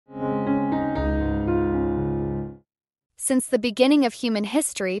Since the beginning of human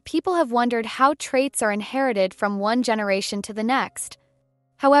history, people have wondered how traits are inherited from one generation to the next.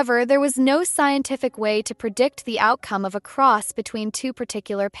 However, there was no scientific way to predict the outcome of a cross between two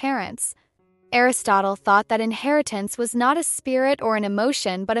particular parents. Aristotle thought that inheritance was not a spirit or an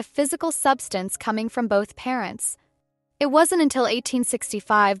emotion but a physical substance coming from both parents. It wasn't until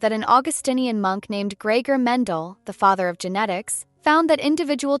 1865 that an Augustinian monk named Gregor Mendel, the father of genetics, found that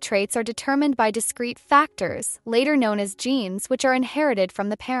individual traits are determined by discrete factors, later known as genes, which are inherited from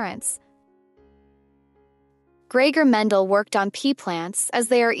the parents. Gregor Mendel worked on pea plants as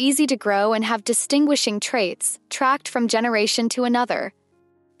they are easy to grow and have distinguishing traits, tracked from generation to another.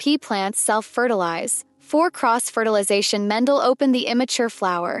 Pea plants self-fertilize. For cross-fertilization, Mendel opened the immature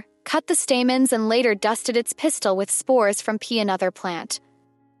flower, cut the stamens, and later dusted its pistil with spores from pea, another plant.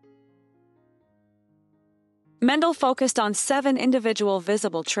 Mendel focused on 7 individual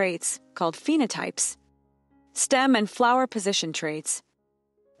visible traits, called phenotypes: stem and flower position traits,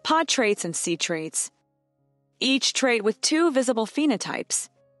 pod traits and seed traits, each trait with 2 visible phenotypes.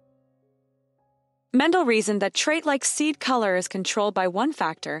 Mendel reasoned that trait-like seed color is controlled by one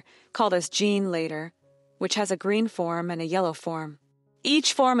factor, called as gene later, which has a green form and a yellow form.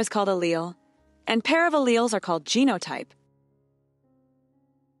 Each form is called allele, and pair of alleles are called genotype.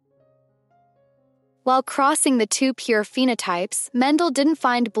 While crossing the 2 pure phenotypes, Mendel didn't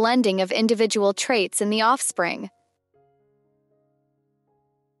find blending of individual traits in the offspring.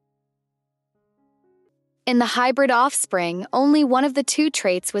 In the hybrid offspring, only one of the 2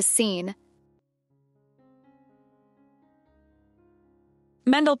 traits was seen.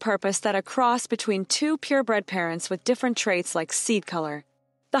 Mendel purposed that a cross between 2 purebred parents with different traits like seed color.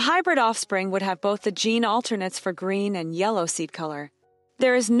 The hybrid offspring would have both the gene alternates for green and yellow seed color.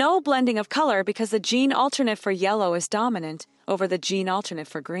 There is no blending of color because the gene alternate for yellow is dominant over the gene alternate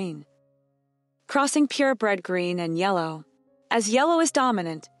for green. Crossing purebred green and yellow. As yellow is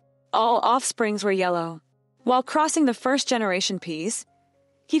dominant, all offsprings were yellow. While crossing the first generation peas,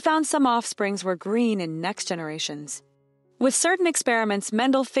 he found some offsprings were green in next generations. With certain experiments,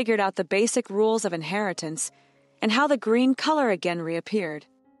 Mendel figured out the basic rules of inheritance and how the green color again reappeared.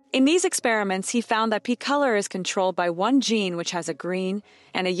 In these experiments, he found that pea color is controlled by one gene which has a green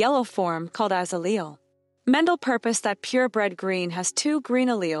and a yellow form called as allele. Mendel purposed that purebred green has 2 green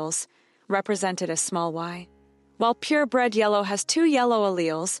alleles, represented as small y, while purebred yellow has 2 yellow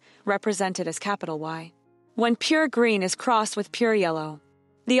alleles, represented as capital Y. When pure green is crossed with pure yellow,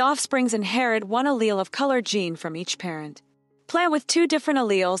 the offsprings inherit one allele of color gene from each parent. Plant with 2 different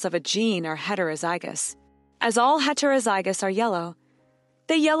alleles of a gene are heterozygous. As all heterozygous are yellow,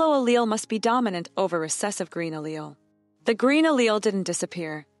 the yellow allele must be dominant over recessive green allele. The green allele didn't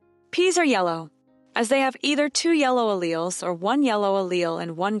disappear. Peas are yellow, as they have either 2 yellow alleles or 1 yellow allele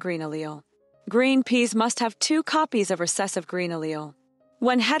and 1 green allele. Green peas must have 2 copies of recessive green allele.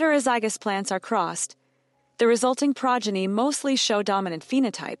 When heterozygous plants are crossed, the resulting progeny mostly show dominant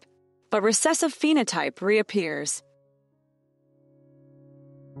phenotype, but recessive phenotype reappears.